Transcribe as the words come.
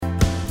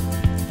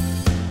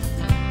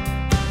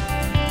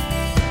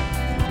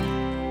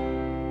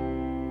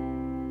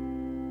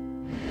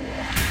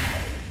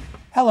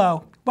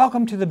Hello,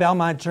 welcome to the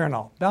Belmont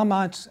Journal,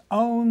 Belmont's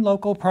own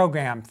local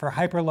program for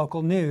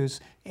hyperlocal news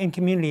and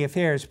community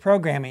affairs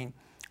programming.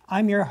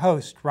 I'm your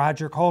host,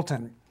 Roger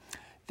Colton.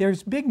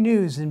 There's big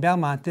news in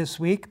Belmont this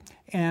week,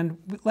 and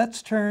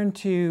let's turn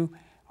to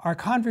our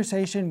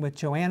conversation with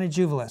Joanna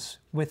Juvelis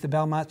with the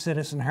Belmont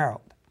Citizen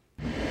Herald.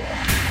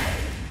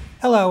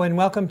 Hello, and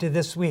welcome to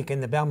This Week in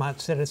the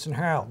Belmont Citizen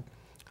Herald.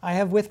 I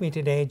have with me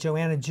today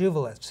Joanna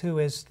Juvelis, who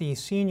is the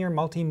senior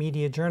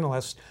multimedia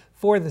journalist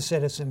for the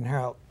Citizen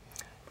Herald.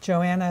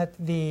 Joanna,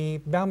 the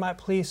Belmont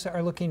Police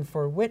are looking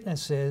for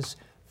witnesses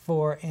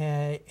for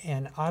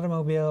an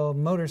automobile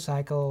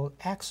motorcycle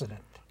accident.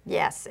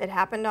 Yes, it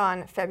happened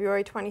on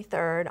February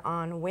 23rd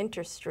on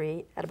Winter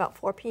Street at about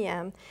 4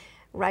 p.m.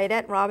 right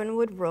at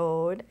Robinwood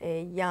Road.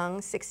 A young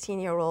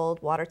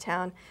 16-year-old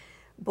Watertown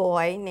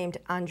boy named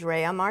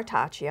Andrea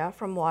Martaccia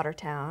from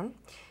Watertown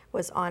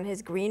was on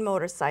his green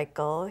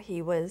motorcycle.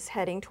 He was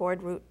heading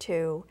toward Route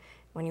 2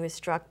 when he was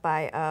struck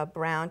by a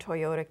brown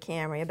Toyota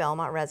Camry. A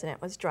Belmont resident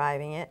was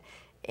driving it,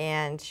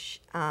 and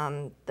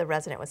the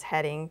resident was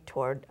heading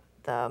toward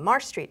the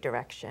Marsh Street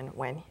direction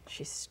when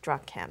she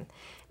struck him.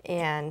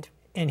 And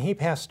he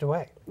passed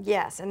away.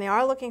 Yes, and they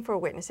are looking for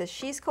witnesses.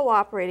 She's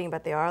cooperating,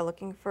 but they are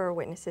looking for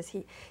witnesses.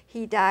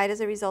 He died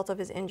as a result of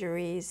his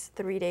injuries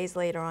 3 days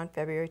later on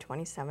February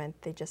 27th.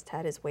 They just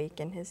had his wake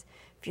and his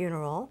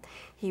funeral.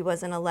 He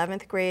was an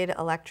 11th grade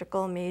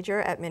electrical major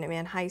at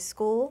Minuteman High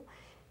School,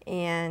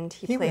 and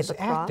he played lacrosse.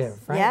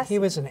 Active, right? Yes. He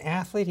was an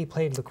athlete. He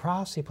played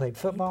lacrosse. He played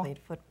football. He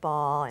played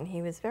football, and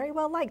he was very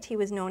well liked. He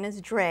was known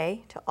as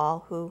Dre to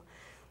all who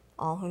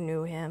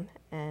knew him.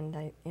 And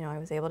I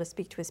was able to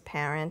speak to his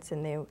parents,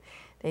 and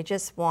they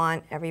just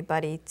want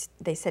everybody.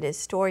 They said his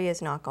story is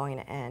not going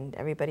to end.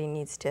 Everybody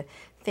needs to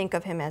think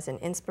of him as an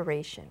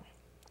inspiration.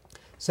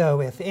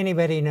 So, if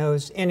anybody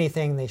knows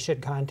anything, they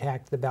should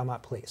contact the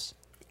Belmont Police.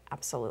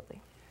 Absolutely.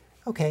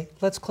 Okay,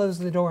 let's close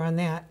the door on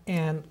that,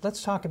 and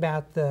let's talk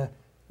about the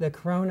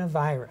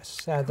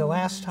coronavirus. The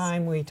last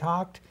time we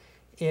talked,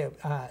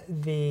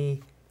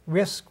 the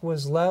risk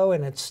was low,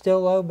 and it's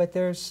still low, but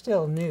there's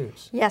still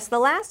news. Yes, the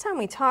last time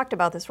we talked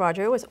about this,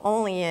 Roger, it was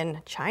only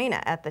in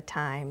China at the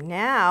time.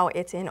 Now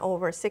it's in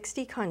over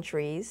 60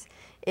 countries.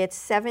 It's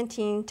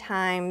 17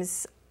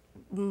 times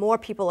more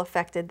people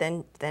affected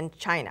than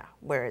China,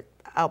 where it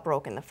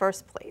outbroke in the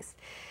first place.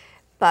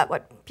 But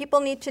what people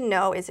need to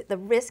know is that the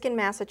risk in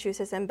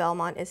Massachusetts and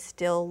Belmont is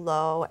still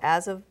low.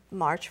 As of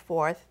March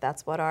 4th,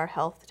 that's what our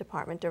Health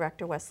Department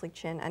Director, Wesley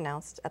Chin,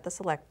 announced at the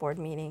Select Board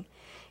meeting.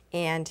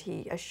 And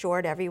he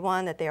assured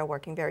everyone that they are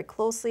working very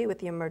closely with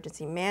the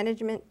emergency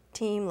management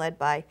team led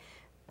by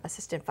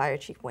Assistant Fire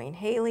Chief Wayne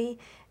Haley,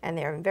 and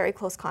they are in very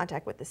close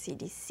contact with the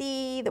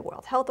CDC, the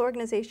World Health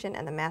Organization,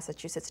 and the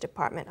Massachusetts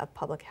Department of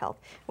Public Health,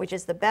 which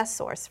is the best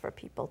source for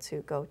people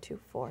to go to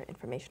for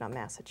information on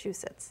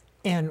Massachusetts.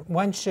 And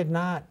one should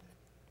not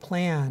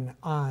plan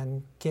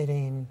on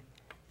getting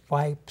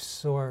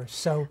wipes or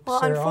soaps.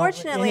 Well,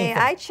 unfortunately,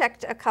 anything. I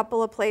checked a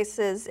couple of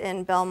places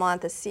in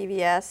Belmont. The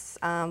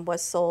CVS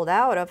was sold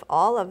out of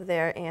all of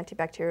their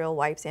antibacterial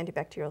wipes,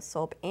 antibacterial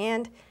soap,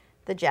 and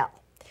the gel.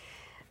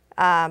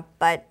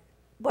 But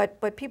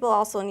what people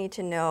also need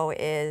to know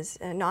is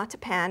not to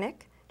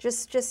panic.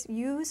 Just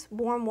use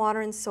warm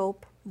water and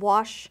soap.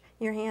 Wash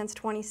your hands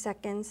 20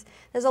 seconds.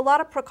 There's a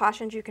lot of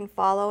precautions you can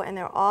follow, and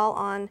they're all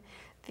on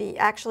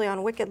actually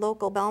on Wicked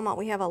Local Belmont.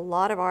 We have a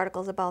lot of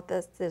articles about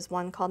this. There's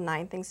one called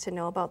 9 Things to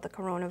Know About the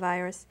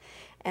Coronavirus.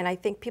 And I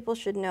think people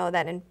should know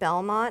that in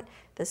Belmont,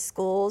 the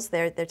schools,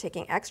 they're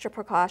taking extra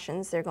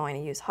precautions. They're going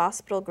to use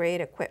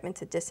hospital-grade equipment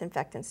to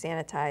disinfect and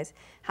sanitize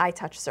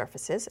high-touch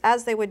surfaces,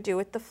 as they would do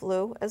with the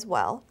flu as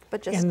well.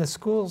 And the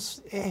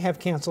schools have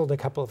canceled a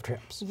couple of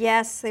trips.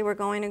 Yes, they were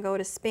going to go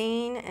to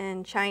Spain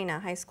and China,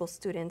 high school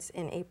students,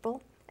 in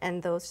April.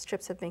 And those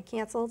trips have been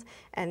canceled,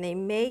 and they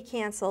may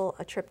cancel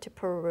a trip to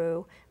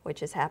Peru,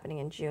 which is happening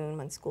in June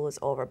when school is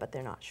over, but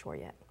they're not sure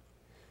yet.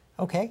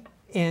 Okay,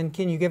 and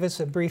can you give us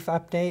a brief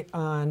update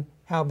on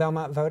how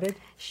Belmont voted?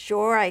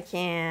 Sure, I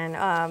can.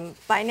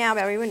 By now,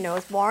 everyone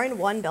knows Warren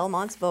won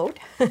Belmont's vote.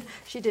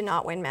 She did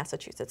not win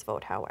Massachusetts'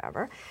 vote,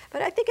 however.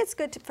 But I think it's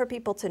good for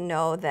people to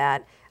know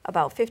that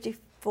about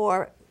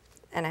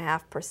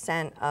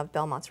 54.5% of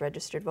Belmont's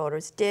registered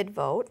voters did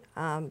vote.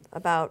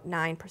 About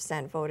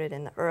 9% voted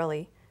in the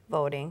early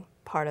voting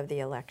part of the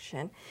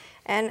election.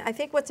 And I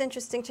think what's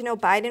interesting to know,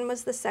 Biden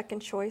was the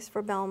second choice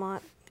for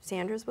Belmont.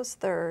 Sanders was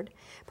third.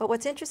 But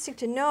what's interesting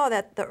to know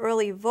that the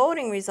early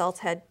voting results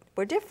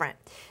were different.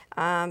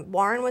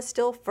 Warren was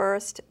still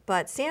first,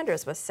 but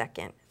Sanders was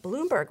second.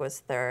 Bloomberg was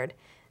third.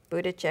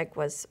 Buttigieg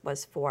was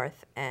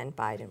fourth, and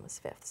Biden was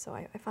fifth. So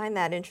I find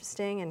that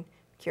interesting and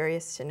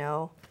curious to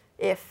know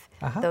if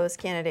those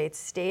candidates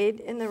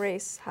stayed in the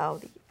race, how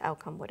the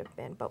outcome would have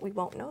been. But we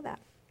won't know that.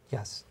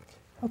 Yes.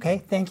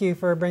 Okay, thank you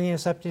for bringing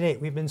us up to date.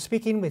 We've been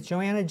speaking with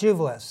Joanna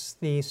Juvelis,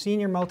 the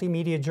senior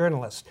multimedia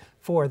journalist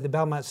for the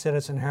Belmont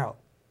Citizen Herald.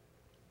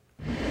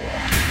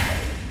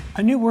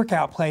 A new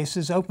workout place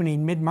is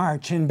opening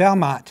mid-March in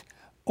Belmont.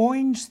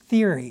 Orange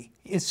Theory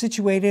is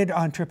situated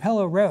on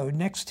Trapello Road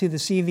next to the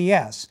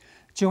CVS.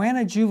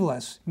 Joanna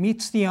Juvelis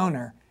meets the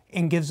owner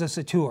and gives us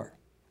a tour.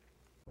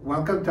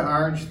 Welcome to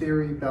Orange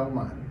Theory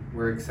Belmont.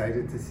 We're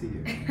excited to see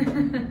you.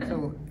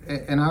 So,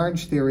 an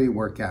Orange Theory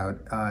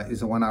workout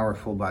is a 1-hour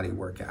full body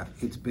workout.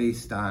 It's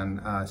based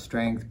on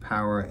strength,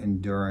 power,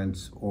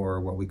 endurance,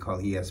 or what we call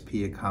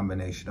ESP, a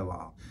combination of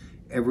all.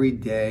 Every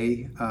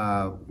day,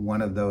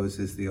 one of those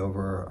is the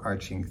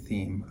overarching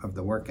theme of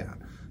the workout,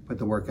 but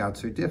the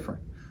workouts are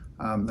different.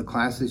 The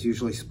class is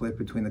usually split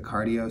between the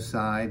cardio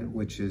side,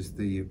 which is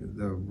the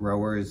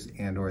rowers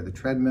and or the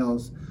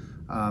treadmills,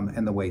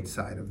 and the weight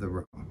side of the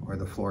room, or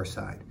the floor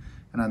side.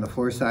 And on the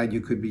floor side, you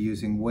could be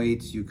using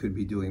weights, you could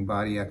be doing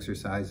body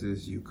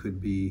exercises, you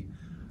could be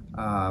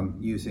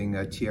using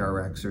a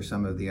TRX or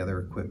some of the other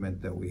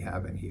equipment that we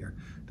have in here.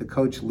 The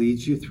coach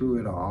leads you through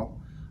it all,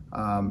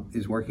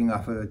 is working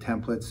off of a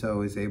template,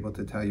 so is able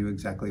to tell you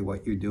exactly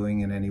what you're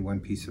doing in any one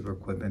piece of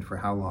equipment for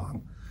how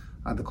long.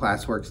 The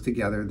class works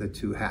together, the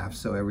two halves,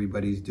 so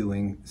everybody's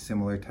doing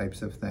similar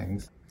types of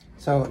things.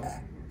 So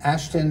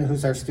Ashton,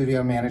 who's our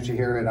studio manager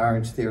here at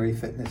Orange Theory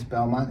Fitness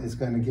Belmont, is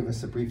going to give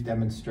us a brief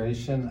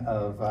demonstration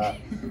of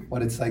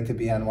what it's like to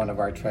be on one of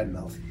our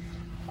treadmills.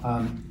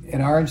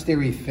 In Orange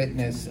Theory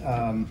Fitness,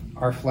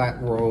 our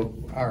flat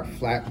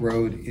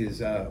road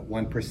is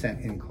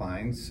 1%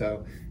 incline.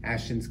 So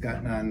Ashton's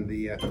gotten on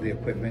the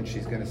equipment.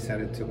 She's going to set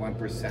it to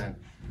 1%.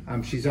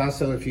 She's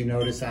also, if you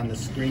notice on the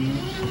screen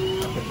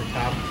up at the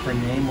top, her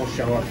name will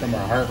show up from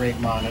her heart rate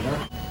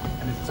monitor,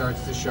 and it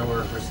starts to show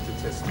her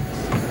statistics.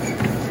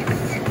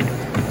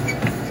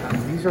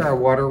 These are our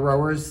water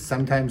rowers.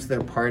 Sometimes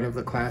they're part of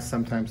the class,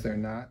 sometimes they're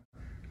not.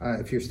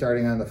 If you're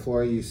starting on the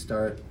floor, you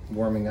start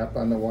warming up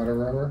on the water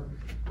rower.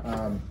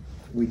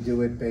 We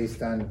do it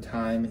based on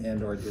time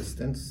and or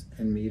distance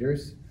in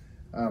meters.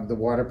 The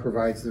water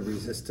provides the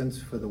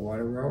resistance for the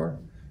water rower,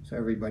 so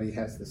everybody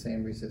has the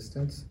same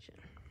resistance.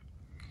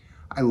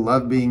 I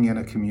love being in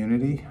a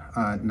community,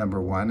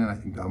 number one, and I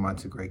think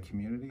Belmont's a great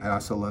community. I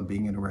also love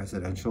being in a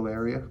residential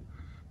area.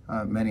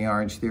 Many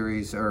Orange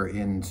Theories are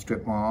in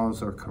strip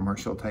malls or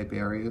commercial type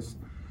areas,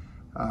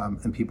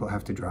 and people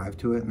have to drive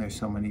to it, and there's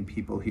so many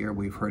people here.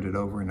 We've heard it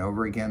over and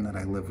over again that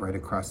I live right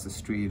across the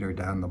street or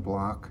down the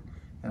block,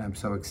 and I'm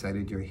so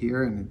excited you're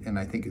here, and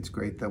I think it's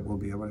great that we'll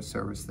be able to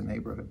service the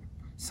neighborhood.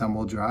 Some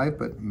will drive,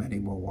 but many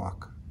will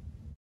walk.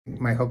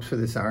 My hopes for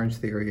this Orange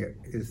Theory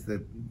is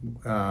that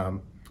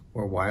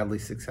we're wildly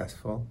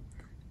successful,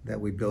 that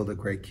we build a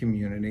great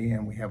community,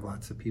 and we have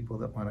lots of people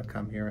that want to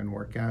come here and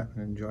work out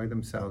and enjoy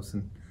themselves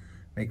and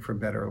make for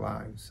better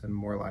lives and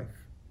more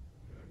life.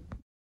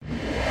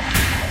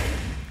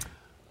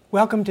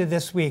 Welcome to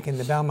This Week in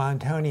the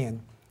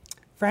Belmontonian.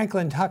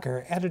 Franklin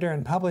Tucker, editor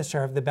and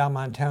publisher of the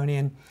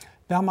Belmontonian,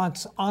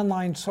 Belmont's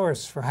online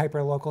source for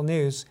hyperlocal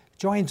news,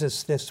 joins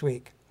us this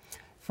week.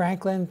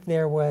 Franklin,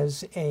 there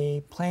was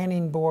a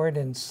planning board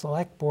and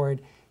select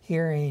board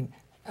hearing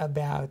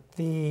about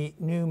the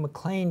new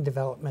McLean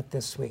development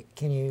this week.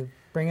 Can you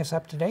bring us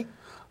up to date?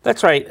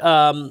 That's right.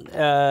 The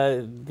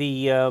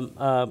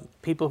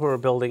people who are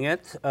building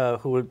it,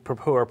 who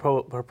are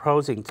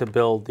proposing to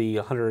build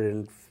the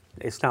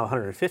it's now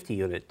 150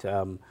 unit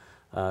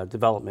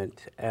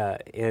development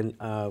in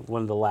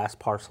one of the last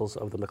parcels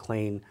of the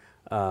McLean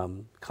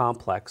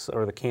complex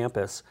or the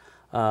campus,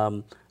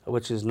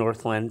 which is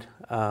Northland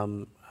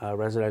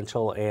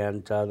Residential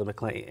and the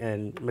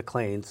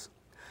McLean's.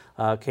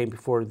 Came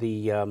before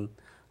the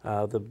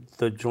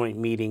joint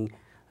meeting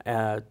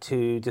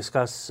to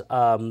discuss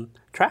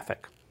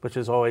traffic, which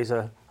is always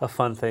a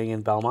fun thing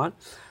in Belmont.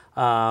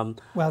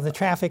 Well, the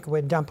traffic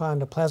would dump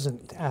onto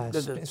Pleasant.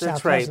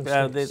 That's right.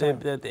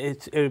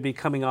 It would be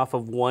coming off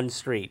of one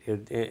street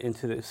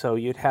so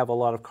you'd have a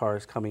lot of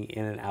cars coming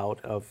in and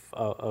out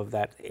of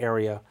that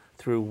area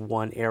through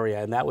one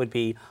area, and that would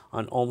be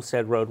on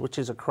Olmsted Road, which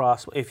is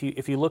across. If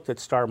you looked at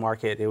Star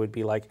Market, it would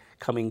be like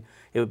coming.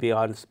 It would be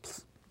on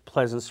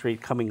Pleasant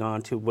Street coming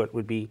on to what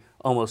would be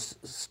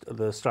almost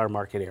the Star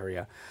Market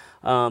area.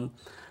 There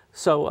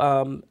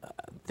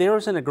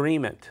was an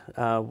agreement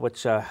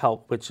which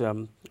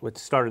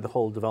started the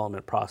whole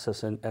development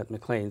process at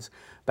McLean's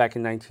back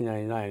in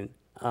 1999.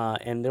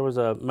 And there was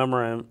a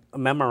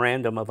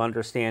memorandum of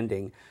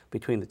understanding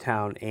between the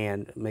town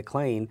and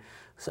McLean,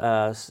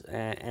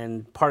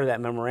 and part of that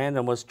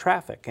memorandum was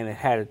traffic, and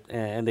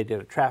and they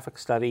did a traffic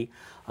study,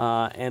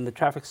 and the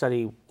traffic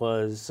study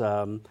was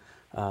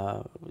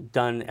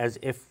done as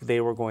if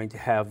they were going to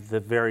have the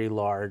very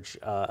large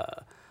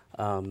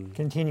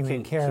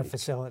continuing care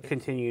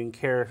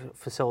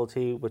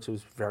facility, which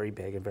was very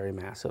big and very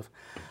massive.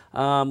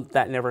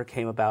 That never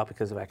came about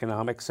because of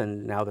economics,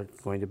 and now they're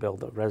going to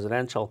build a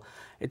residential.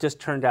 It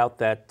just turned out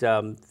that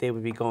they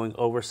would be going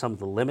over some of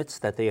the limits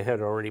that they had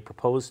already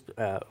proposed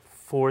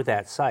for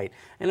that site.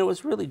 And it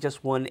was really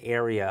just one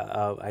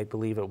area, I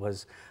believe it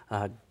was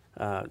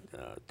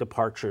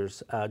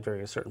departures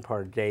during a certain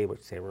part of the day,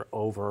 which they were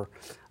over.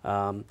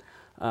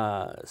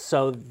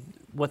 So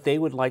what they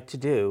would like to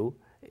do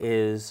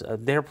is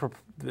their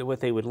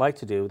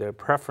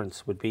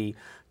preference would be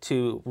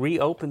to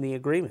reopen the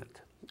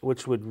agreement,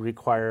 which would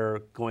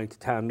require going to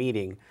town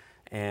meeting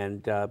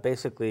and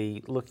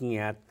basically looking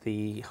at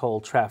the whole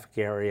traffic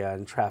area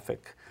and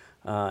traffic,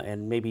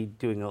 and maybe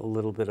doing a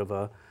little bit of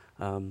a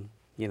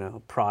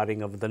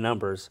prodding of the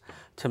numbers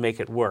to make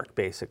it work,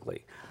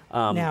 basically.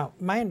 Now,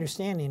 my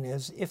understanding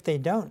is if they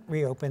don't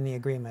reopen the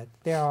agreement,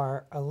 there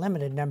are a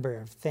limited number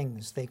of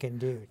things they can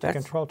do to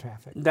control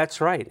traffic.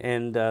 That's right.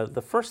 And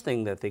the first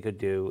thing that they could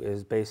do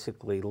is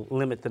basically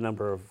limit the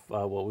number of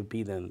what would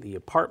be then the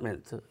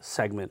apartment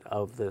segment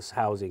of this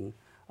housing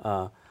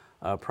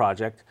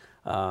project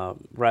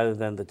rather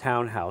than the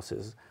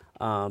townhouses.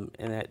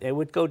 And it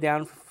would go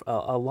down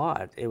a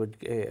lot. It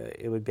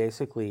would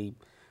basically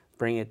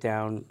bring it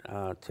down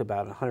to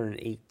about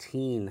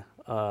 118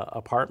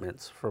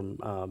 apartments from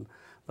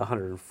the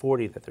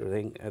 140 that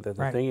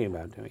they're thinking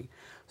about doing.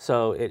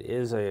 So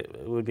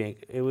it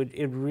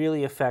would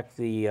really affect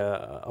the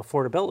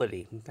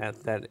affordability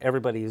that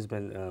everybody has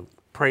been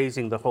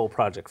praising the whole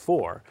project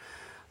for.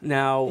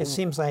 Now it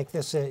seems like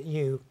this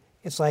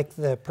it's like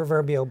the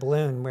proverbial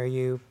balloon where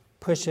you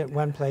push it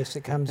one place,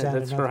 it comes out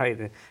That's another.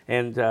 right,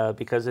 and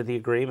because of the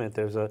agreement,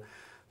 there's a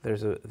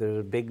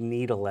big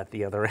needle at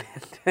the other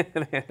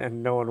end,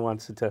 and no one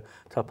wants to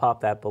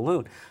pop that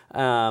balloon.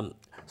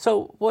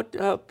 So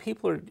what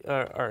people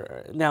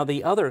are now,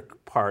 the other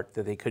part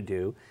that they could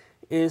do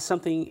is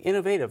something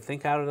innovative.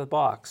 Think out of the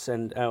box,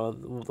 and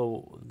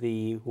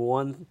the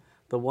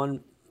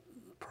one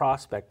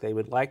prospect they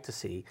would like to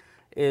see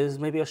is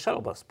maybe a shuttle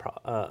bus.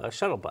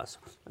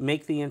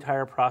 Make the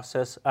entire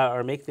process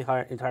or make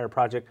the entire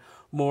project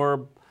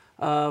more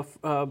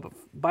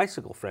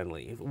bicycle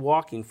friendly,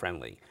 walking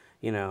friendly.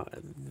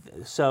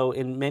 So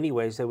in many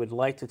ways they would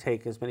like to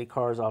take as many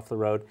cars off the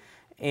road,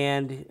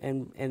 and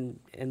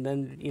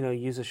then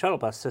use a shuttle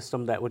bus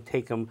system that would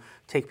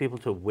take people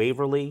to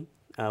Waverly,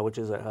 which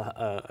is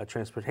a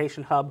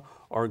transportation hub,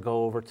 or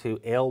go over to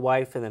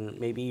Alewife, and then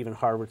maybe even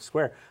Harvard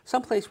Square,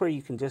 someplace where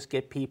you can just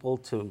get people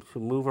to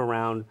move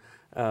around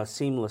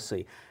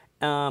seamlessly.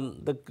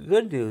 The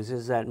good news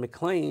is that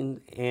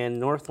McLean and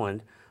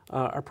Northland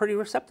are pretty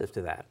receptive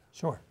to that.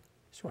 Sure.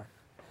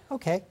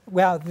 Okay.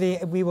 Well,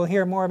 we will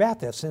hear more about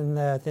this in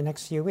the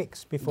next few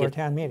weeks before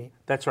town meeting.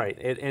 That's right,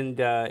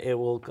 it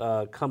will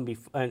come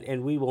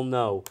and we will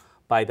know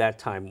by that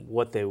time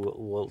what they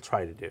will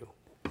try to do.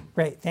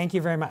 Great. Thank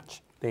you very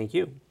much. Thank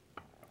you.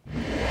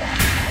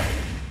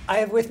 I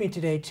have with me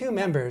today two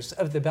members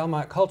of the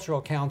Belmont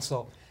Cultural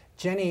Council,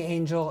 Jenny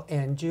Angel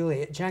and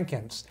Juliet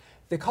Jenkins.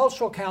 The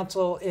Cultural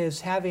Council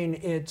is having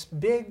its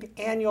big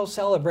annual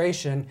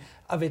celebration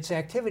of its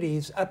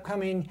activities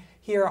upcoming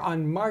here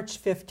on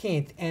March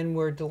 15th, and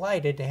we're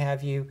delighted to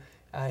have you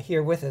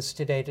here with us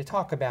today to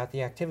talk about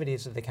the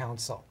activities of the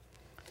Council.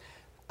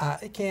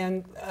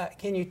 Can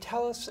you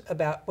tell us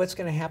about what's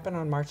going to happen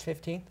on March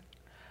 15th?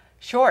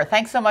 Sure.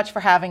 Thanks so much for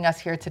having us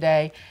here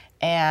today.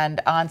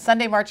 And on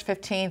Sunday, March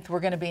 15th, we're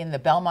going to be in the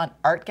Belmont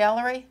Art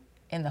Gallery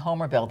in the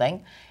Homer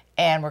Building,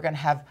 and we're going to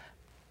have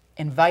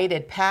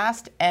invited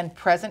past and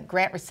present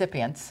grant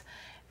recipients.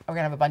 We're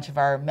going to have a bunch of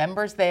our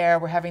members there.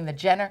 We're having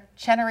the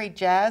Chenery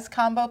Jazz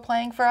Combo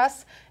playing for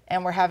us,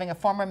 and we're having a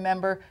former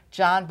member,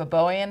 John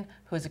Baboyan,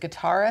 who is a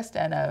guitarist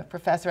and a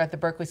professor at the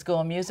Berklee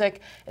School of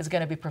Music, is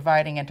going to be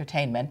providing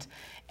entertainment.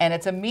 And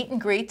it's a meet and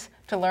greet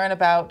to learn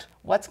about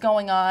what's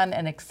going on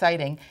and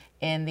exciting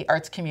in the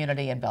arts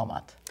community in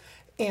Belmont.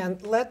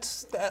 And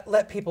let's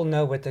let people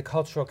know what the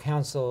Cultural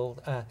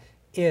Council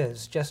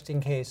is, just in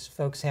case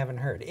folks haven't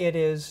heard. It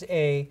is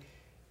a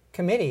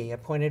committee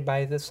appointed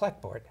by the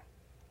Select Board.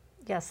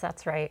 Yes,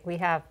 that's right. We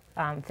have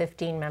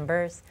 15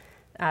 members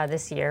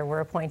this year. We're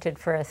appointed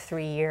for a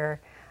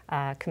 3-year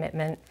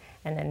commitment,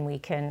 and then we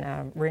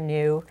can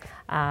renew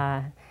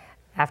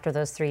after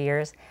those 3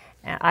 years.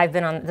 I've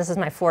been on, this is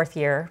my 4th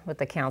year with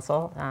the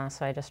council,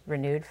 so I just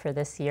renewed for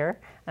this year.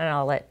 And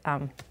I'll let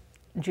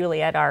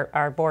Juliet,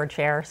 our board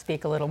chair,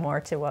 speak a little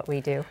more to what we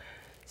do.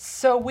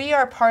 So we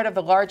are part of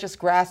the largest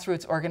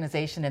grassroots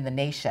organization in the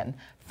nation,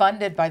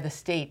 funded by the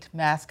state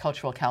Mass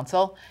Cultural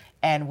Council,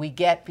 and we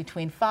get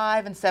between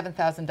 $5,000 and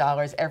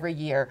 $7,000 every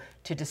year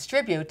to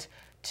distribute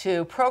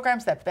to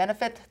programs that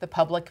benefit the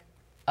public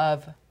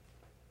of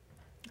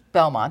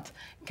Belmont,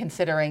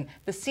 considering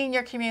the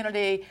senior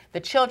community, the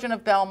children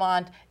of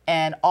Belmont,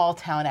 and all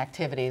town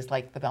activities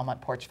like the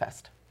Belmont Porch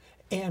Fest.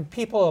 And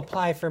people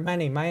apply for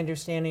money. My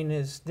understanding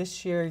is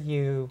this year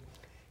you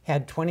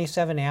had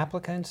 27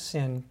 applicants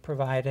and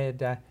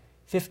provided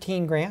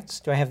 15 grants.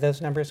 Do I have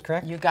those numbers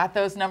correct? You got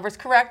those numbers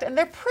correct, and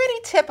they're pretty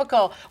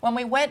typical. When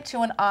we went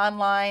to an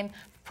online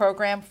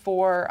program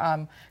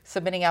for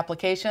submitting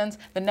applications,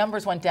 the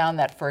numbers went down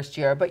that first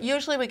year, but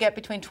usually we get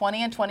between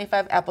 20 and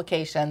 25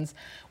 applications.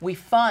 We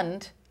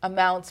fund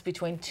amounts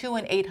between $200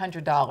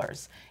 and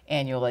 $800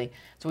 annually,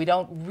 so we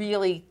don't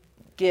really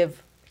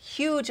give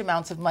huge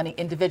amounts of money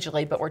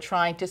individually, but we're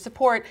trying to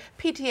support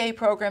PTA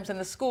programs in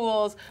the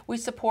schools. We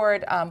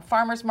support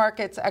farmers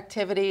markets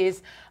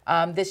activities.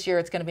 This year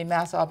it's going to be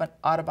Mass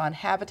Audubon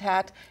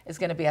Habitat is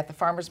going to be at the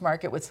farmers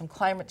market with some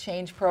climate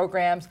change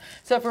programs.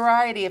 So a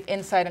variety of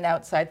inside and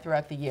outside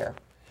throughout the year.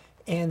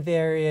 And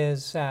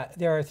there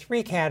are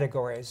three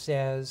categories,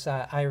 as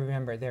I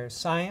remember. There's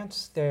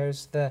science,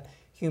 there's the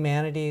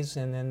humanities,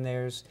 and then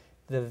there's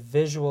the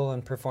visual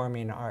and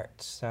performing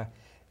arts.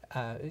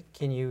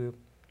 Can you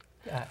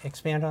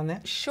expand on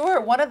that?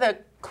 Sure. One of the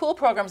cool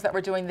programs that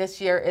we're doing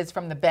this year is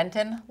from the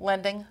Benton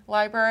Lending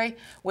Library,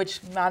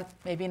 which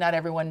maybe not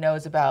everyone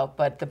knows about,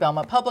 but the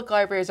Belmont Public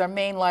Library is our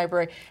main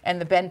library,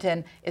 and the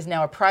Benton is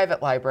now a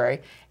private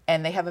library.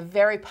 And they have a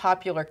very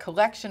popular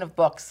collection of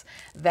books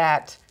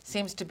that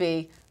seems to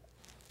be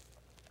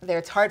there.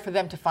 It's hard for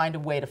them to find a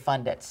way to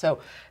fund it. So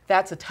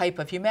that's a type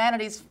of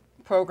humanities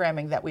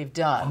programming that we've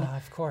done.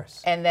 Of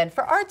course. And then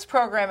for arts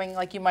programming,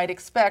 like you might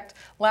expect,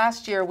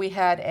 last year we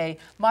had a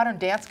modern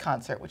dance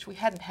concert, which we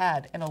hadn't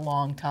had in a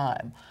long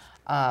time,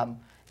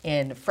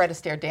 in Fred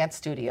Astaire Dance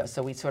Studio.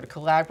 So we sort of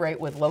collaborate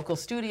with local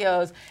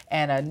studios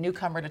and a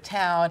newcomer to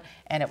town,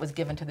 and it was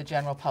given to the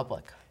general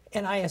public.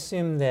 And I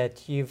assume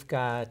that you've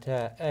got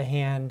a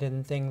hand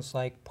in things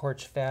like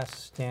Porch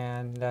Fest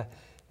and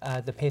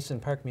the Payson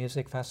Park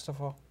Music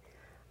Festival?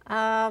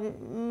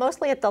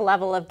 Mostly at the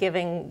level of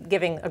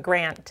giving a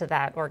grant to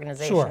that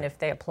organization Sure. if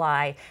they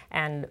apply,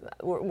 and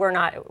we're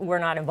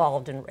not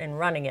involved in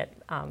running it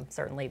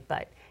certainly,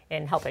 but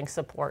in helping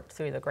support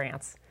through the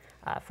grants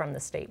from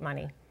the state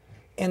money.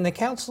 And the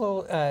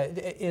council,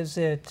 is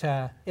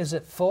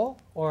it full,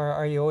 or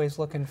are you always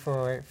looking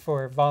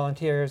for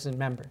volunteers and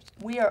members?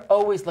 We are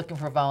always looking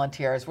for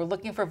volunteers. We're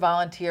looking for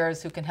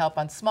volunteers who can help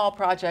on small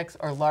projects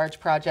or large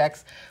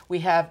projects. We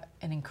have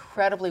an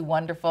incredibly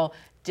wonderful,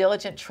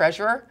 diligent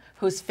treasurer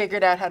who's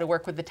figured out how to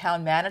work with the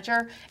town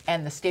manager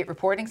and the state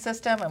reporting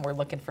system, and we're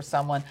looking for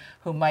someone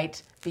who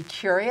might be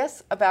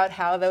curious about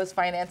how those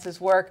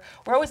finances work.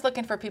 We're always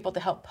looking for people to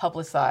help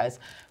publicize.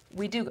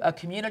 We do a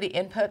community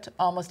input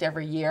almost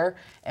every year,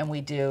 and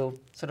we do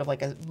sort of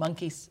like a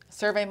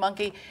survey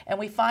monkey, and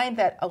we find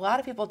that a lot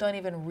of people don't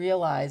even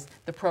realize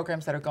the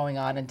programs that are going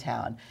on in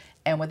town.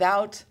 And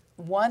without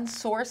one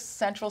source,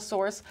 central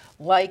source,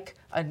 like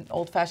an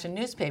old-fashioned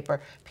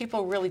newspaper,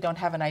 people really don't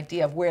have an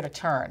idea of where to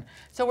turn.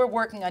 So we're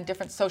working on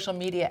different social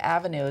media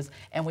avenues,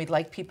 and we'd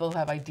like people who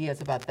have ideas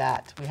about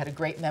that. We had a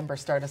great member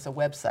start us a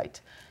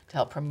website to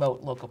help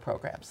promote local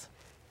programs.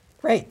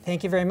 Great,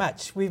 thank you very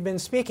much. We've been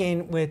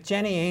speaking with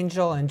Jenny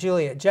Angel and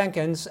Juliet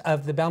Jenkins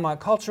of the Belmont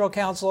Cultural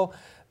Council.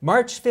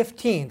 March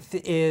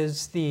 15th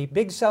is the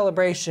big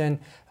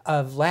celebration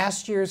of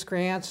last year's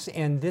grants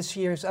and this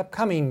year's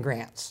upcoming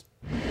grants.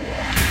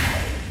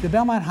 The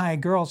Belmont High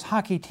girls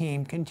hockey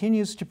team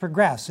continues to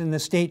progress in the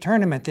state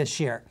tournament this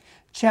year.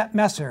 Chet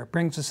Messer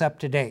brings us up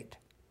to date.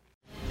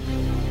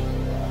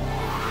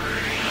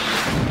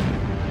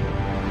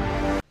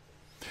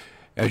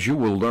 As you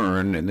will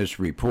learn in this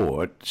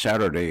report,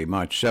 Saturday,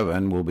 March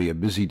 7 will be a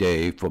busy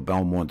day for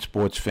Belmont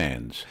sports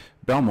fans.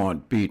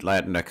 Belmont beat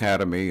Latin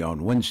Academy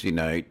on Wednesday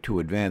night to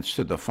advance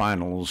to the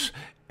finals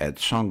at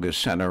Tsongas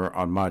Center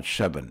on March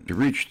 7. To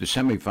reach the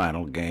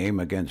semifinal game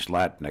against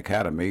Latin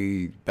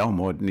Academy,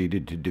 Belmont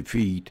needed to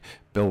defeat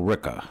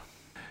Billerica.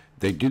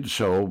 They did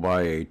so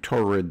by a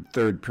torrid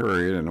third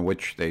period in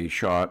which they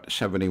shot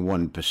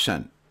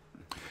 71%.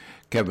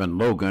 Kevin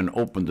Logan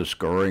opened the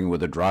scoring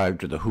with a drive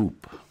to the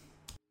hoop.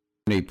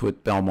 He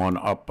put Belmont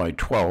up by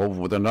 12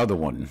 with another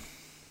one.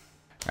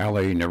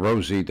 Ali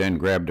Nerozi then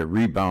grabbed a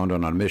rebound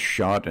on a missed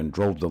shot and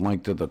drove the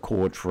length of the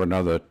court for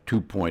another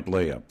two-point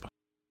layup.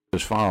 He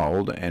was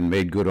fouled and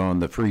made good on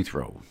the free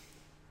throw.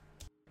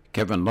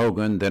 Kevin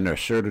Logan then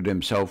asserted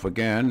himself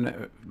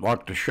again,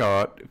 blocked a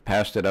shot,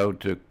 passed it out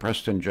to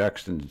Preston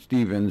Jackson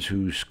Stevens,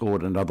 who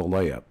scored another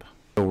layup.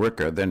 Bill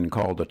Ricker then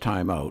called a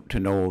timeout to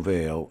no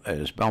avail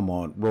as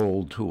Belmont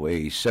rolled to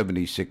a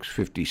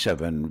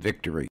 76-57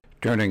 victory.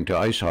 Turning to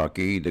ice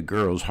hockey, the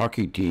girls'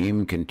 hockey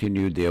team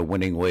continued their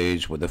winning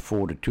ways with a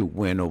 4-2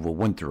 win over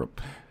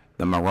Winthrop.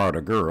 The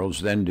Marauder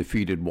girls then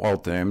defeated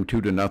Waltham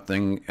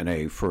 2-0 in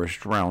a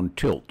first-round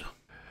tilt.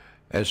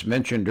 As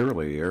mentioned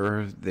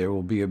earlier, there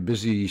will be a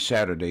busy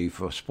Saturday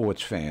for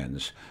sports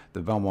fans.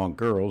 The Belmont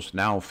girls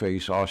now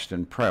face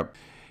Austin Prep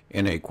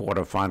in a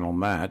quarterfinal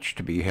match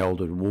to be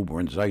held at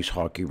Woburns Ice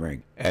Hockey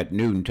Rink at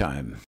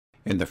noontime.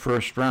 In the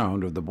first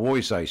round of the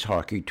boys' ice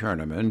hockey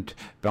tournament,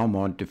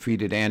 Belmont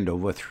defeated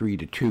Andover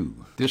 3-2.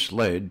 This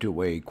led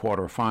to a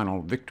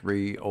quarterfinal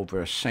victory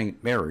over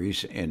St.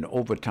 Mary's in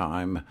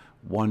overtime,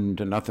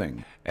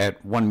 1-0.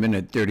 At 1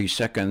 minute 30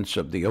 seconds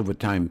of the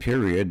overtime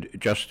period,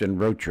 Justin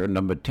Rocher,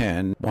 number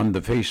 10, won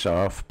the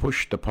faceoff,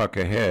 pushed the puck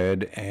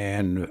ahead,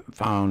 and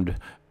found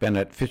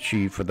Bennett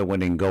Fitchie for the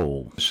winning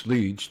goal. This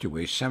leads to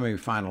a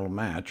semifinal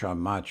match on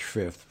March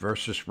 5th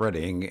versus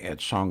Reading at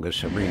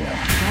Tsongas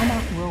Arena.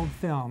 Belmont World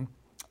Film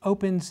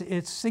opens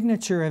its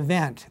signature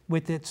event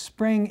with its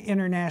Spring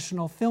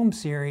International Film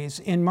Series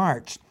in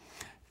March.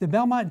 The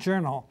Belmont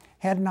Journal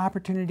had an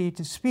opportunity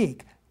to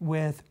speak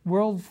with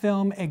World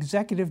Film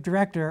Executive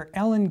Director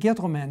Ellen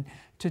Gittelman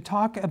to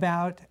talk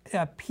about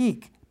a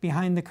peek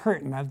behind the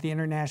curtain of the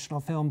International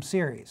Film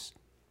Series.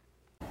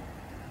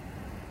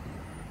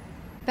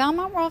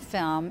 Belmont World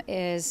Film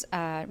is,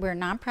 we're a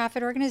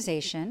nonprofit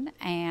organization,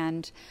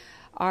 and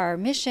our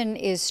mission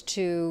is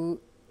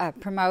to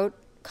promote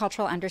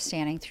cultural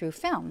understanding through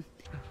film.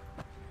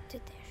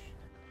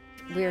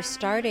 We're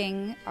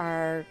starting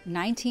our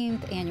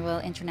 19th annual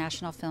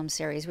International Film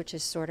Series, which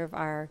is sort of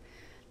our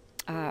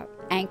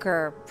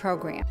anchor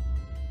program.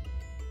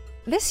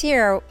 This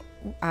year,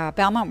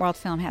 Belmont World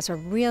Film has a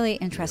really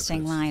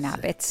interesting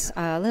lineup. It's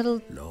a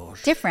little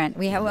different.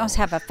 We also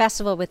have a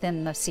festival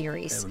within the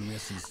series.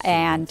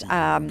 And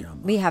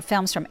we have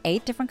films from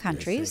 8 different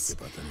countries.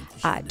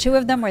 2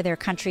 of them were their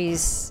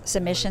countries'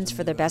 submissions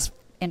for the best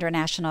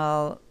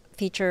international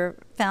feature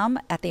film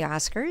at the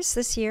Oscars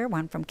this year,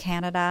 one from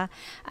Canada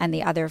and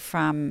the other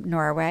from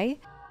Norway.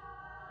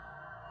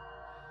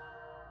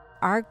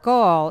 Our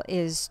goal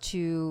is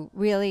to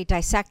really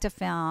dissect a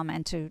film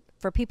and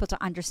for people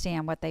to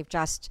understand what they've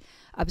just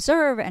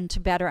observed and to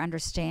better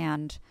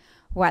understand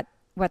what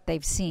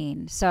they've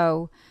seen.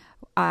 So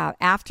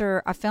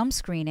after a film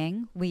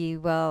screening, we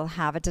will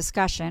have a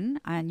discussion,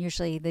 and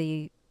usually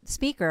the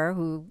speaker,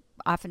 who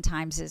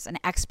oftentimes is an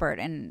expert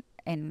in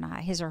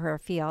his or her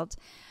field,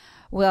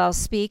 will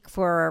speak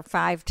for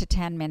 5 to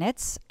 10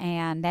 minutes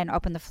and then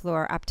open the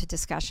floor up to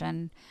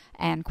discussion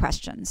and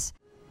questions.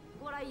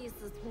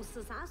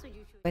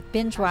 With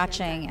binge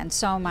watching and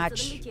so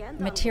much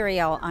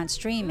material on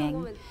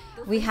streaming,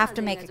 we have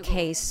to make a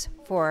case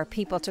for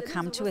people to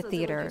come to a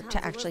theater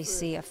to actually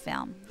see a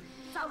film.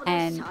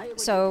 And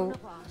so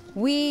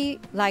we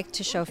like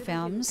to show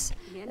films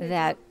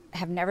that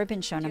have never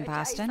been shown in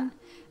Boston,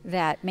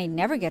 that may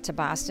never get to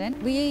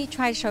Boston. We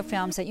try to show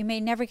films that you may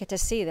never get to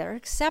see that are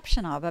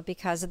exceptional, but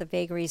because of the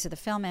vagaries of the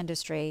film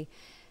industry,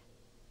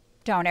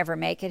 don't ever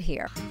make it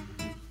here.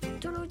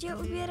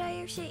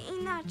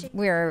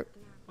 We're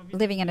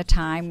living in a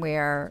time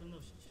where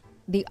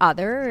the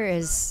other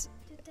is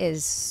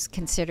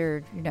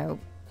considered,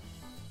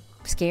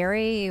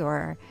 scary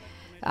or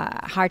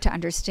hard to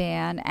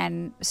understand.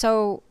 And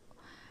so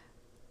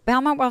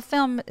Belmont World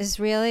Film is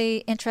really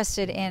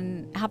interested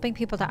in helping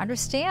people to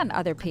understand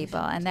other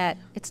people, and that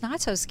it's not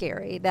so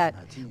scary, that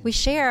we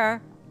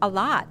share a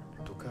lot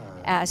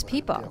as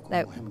people,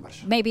 that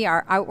maybe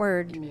our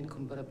outward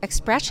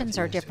expressions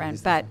are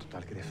different, but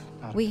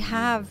we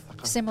have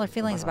similar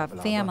feelings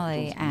about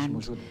family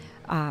and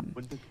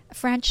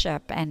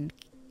friendship and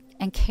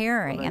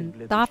caring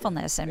and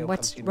thoughtfulness and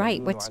what's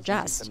right, what's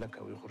just.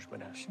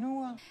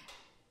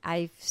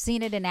 I've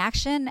seen it in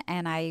action,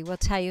 and I will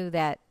tell you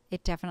that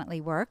it definitely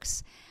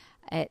works.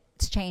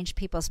 It's changed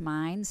people's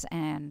minds,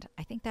 and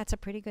I think that's a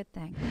pretty good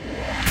thing.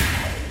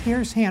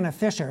 Here's Hannah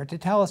Fisher to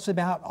tell us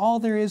about all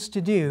there is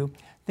to do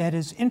that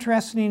is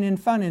interesting and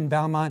fun in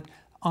Belmont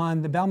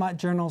on the Belmont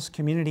Journal's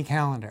community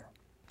calendar.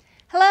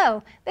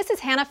 Hello, this is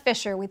Hannah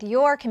Fisher with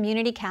your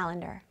community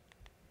calendar.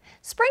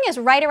 Spring is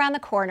right around the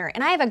corner,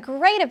 and I have a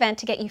great event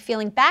to get you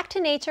feeling back to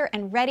nature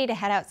and ready to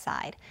head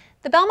outside.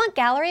 The Belmont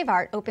Gallery of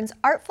Art opens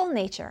Artful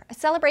Nature, a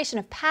celebration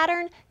of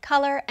pattern,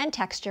 color, and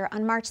texture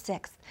on March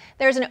 6th.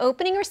 There is an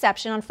opening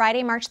reception on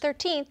Friday, March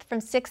 13th from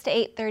 6 to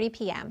 8:30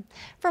 p.m.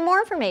 For more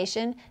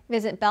information,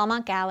 visit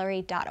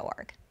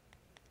belmontgallery.org.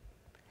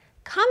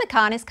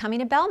 Comic-Con is coming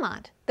to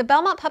Belmont. The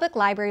Belmont Public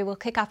Library will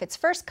kick off its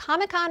first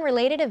Comic-Con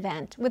related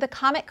event with a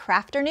Comic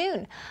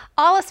Crafternoon.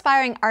 All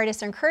aspiring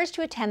artists are encouraged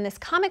to attend this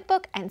comic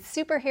book and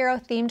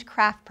superhero themed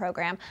craft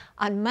program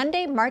on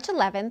Monday, March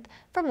 11th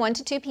from 1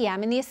 to 2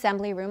 p.m. in the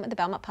Assembly Room at the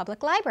Belmont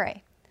Public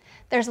Library.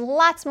 There's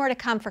lots more to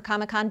come for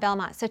Comic-Con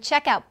Belmont, so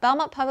check out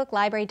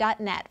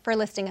belmontpubliclibrary.net for a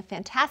listing of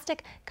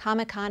fantastic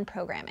Comic-Con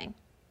programming.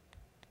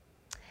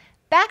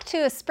 Back to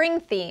a spring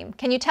theme.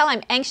 Can you tell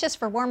I'm anxious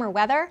for warmer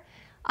weather?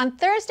 On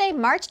Thursday,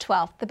 March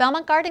 12th, the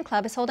Belmont Garden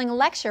Club is holding a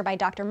lecture by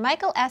Dr.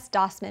 Michael S.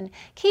 Dossman,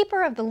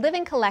 keeper of the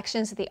living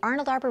collections at the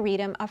Arnold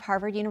Arboretum of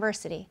Harvard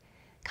University.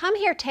 Come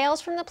hear tales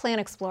from the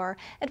Plant Explorer,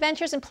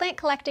 adventures in plant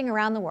collecting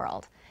around the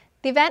world.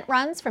 The event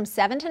runs from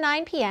 7 to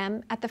 9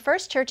 p.m. at the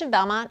First Church of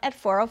Belmont at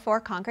 404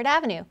 Concord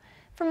Avenue.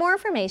 For more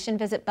information,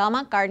 visit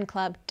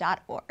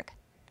belmontgardenclub.org.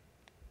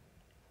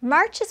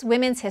 March is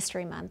Women's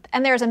History Month,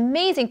 and there's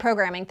amazing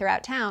programming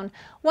throughout town.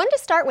 One to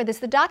start with is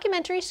the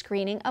documentary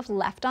screening of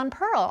Left on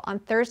Pearl on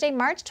Thursday,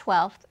 March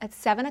 12th at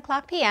 7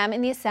 o'clock p.m.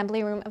 in the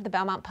Assembly Room of the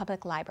Belmont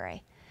Public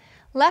Library.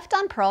 Left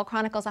on Pearl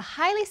chronicles a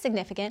highly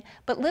significant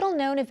but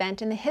little-known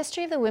event in the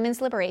history of the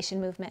women's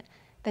liberation movement,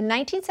 the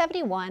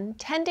 1971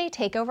 10-day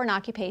takeover and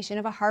occupation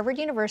of a Harvard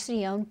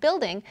University-owned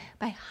building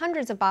by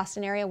hundreds of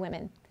Boston area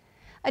women.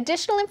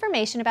 Additional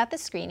information about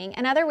this screening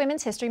and other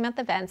Women's History Month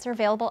events are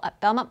available at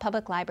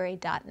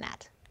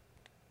belmontpubliclibrary.net.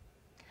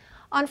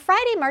 On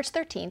Friday, March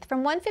 13th,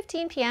 from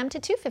 1:15 p.m. to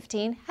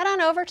 2:15, head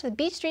on over to the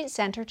Beach Street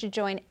Center to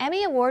join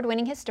Emmy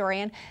Award-winning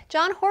historian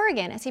John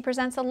Horrigan as he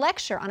presents a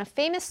lecture on a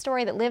famous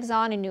story that lives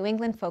on in New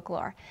England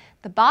folklore,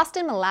 the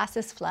Boston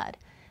Molasses Flood.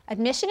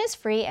 Admission is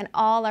free and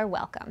all are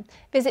welcome.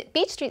 Visit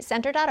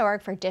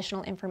beachstreetcenter.org for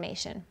additional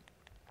information.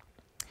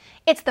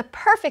 It's the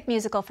perfect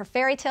musical for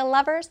fairy tale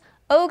lovers,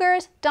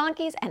 ogres,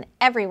 donkeys, and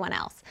everyone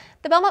else.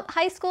 The Belmont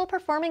High School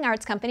Performing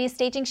Arts Company is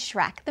staging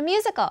Shrek the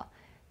Musical.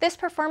 This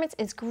performance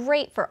is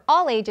great for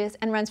all ages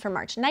and runs from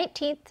March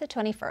 19th to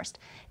 21st.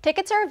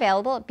 Tickets are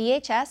available at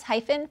bhs-pac.org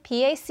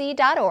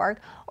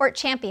or at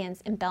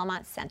Champions in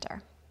Belmont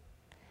Center.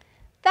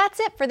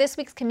 That's it for this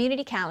week's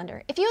Community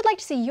Calendar. If you would like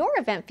to see your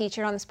event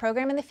featured on this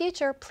program in the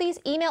future, please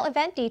email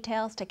event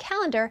details to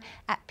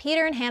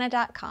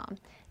calendar@peterandhannah.com.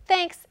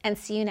 Thanks, and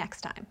see you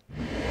next time.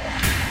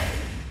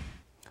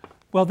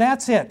 Well,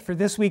 that's it for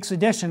this week's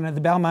edition of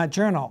the Belmont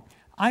Journal.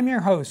 I'm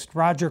your host,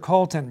 Roger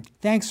Colton.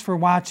 Thanks for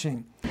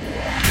watching.